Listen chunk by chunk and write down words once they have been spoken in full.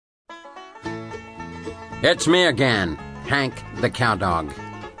It's me again, Hank the cowdog.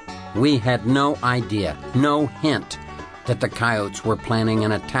 We had no idea, no hint, that the coyotes were planning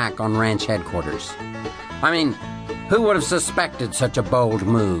an attack on ranch headquarters. I mean, who would have suspected such a bold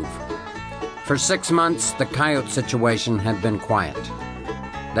move? For 6 months, the coyote situation had been quiet.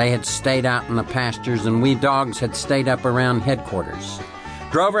 They had stayed out in the pastures, and we dogs had stayed up around headquarters.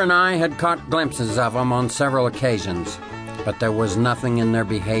 Drover and I had caught glimpses of them on several occasions, but there was nothing in their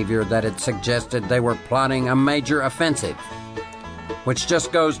behavior that had suggested they were plotting a major offensive. Which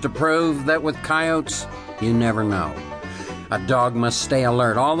just goes to prove that with coyotes, you never know. A dog must stay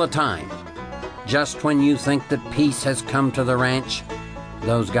alert all the time. Just when you think that peace has come to the ranch,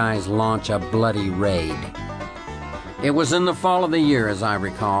 those guys launch a bloody raid. It was in the fall of the year, as I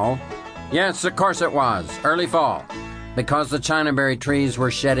recall. Yes, of course it was, early fall, because the chinaberry trees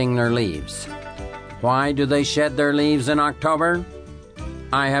were shedding their leaves. Why do they shed their leaves in October?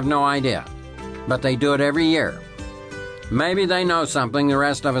 I have no idea, but they do it every year. Maybe they know something the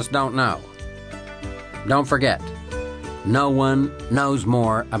rest of us don't know. Don't forget, no one knows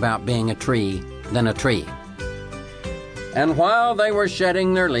more about being a tree than a tree. And while they were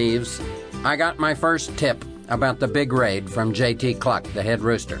shedding their leaves, I got my first tip about the big raid from J.T. Cluck, the head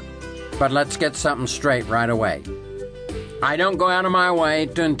rooster. But let's get something straight right away. I don't go out of my way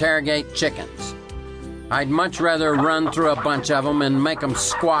to interrogate chickens. I'd much rather run through a bunch of them and make them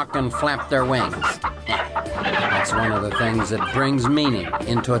squawk and flap their wings. That's one of the things that brings meaning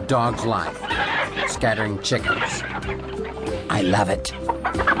into a dog's life, scattering chickens. I love it.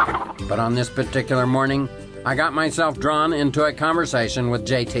 But on this particular morning, I got myself drawn into a conversation with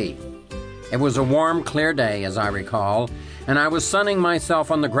J.T. It was a warm, clear day, as I recall, and I was sunning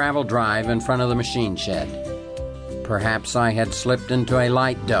myself on the gravel drive in front of the machine shed. Perhaps I had slipped into a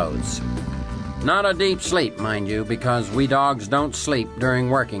light doze. Not a deep sleep, mind you, because we dogs don't sleep during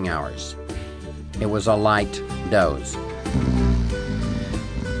working hours. It was a light doze.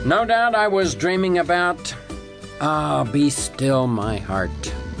 No doubt I was dreaming about... be still, my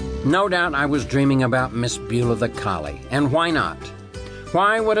heart. No doubt I was dreaming about Miss Beulah the collie, and why not?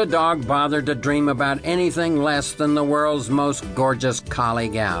 Why would a dog bother to dream about anything less than the world's most gorgeous collie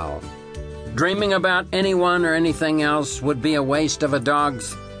gal? Dreaming about anyone or anything else would be a waste of a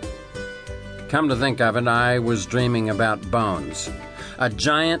dog's... Come to think of it, I was dreaming about bones. A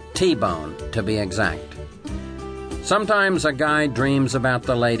giant T-bone, to be exact. Sometimes a guy dreams about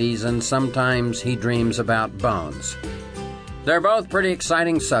the ladies, and sometimes he dreams about bones. They're both pretty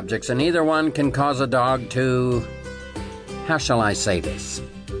exciting subjects, and either one can cause a dog to... How shall I say this?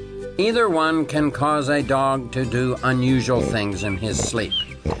 Either one can cause a dog to do unusual things in his sleep,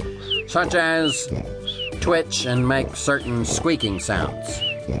 such as twitch and make certain squeaking sounds.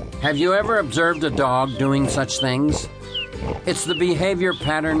 Have you ever observed a dog doing such things? It's the behavior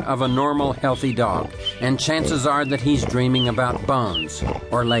pattern of a normal, healthy dog, and chances are that he's dreaming about bones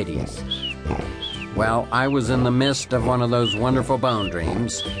or ladies. Well, I was in the midst of one of those wonderful bone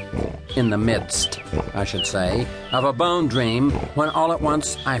dreams. In the midst, I should say, of a bone dream when all at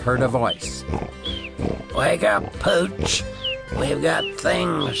once I heard a voice. Wake up, Pooch. We've got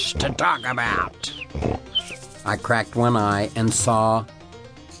things to talk about. I cracked one eye and saw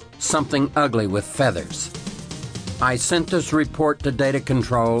something ugly with feathers. I sent this report to data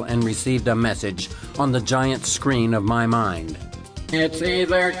control and received a message on the giant screen of my mind. It's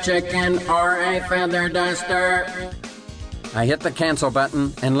either chicken or a feather duster. I hit the cancel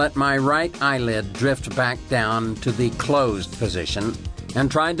button and let my right eyelid drift back down to the closed position and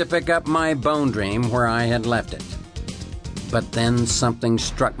tried to pick up my bone dream where I had left it. But then something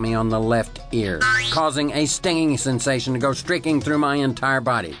struck me on the left ear, causing a stinging sensation to go streaking through my entire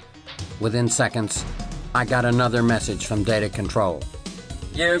body. Within seconds, I got another message from data control.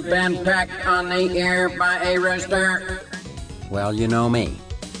 You've been pecked on the ear by a rooster. Well, you know me.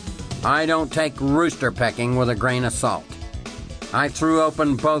 I don't take rooster pecking with a grain of salt. I threw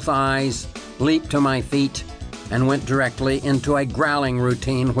open both eyes, leaped to my feet, and went directly into a growling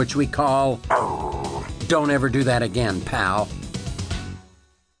routine which we call... Don't ever do that again, pal.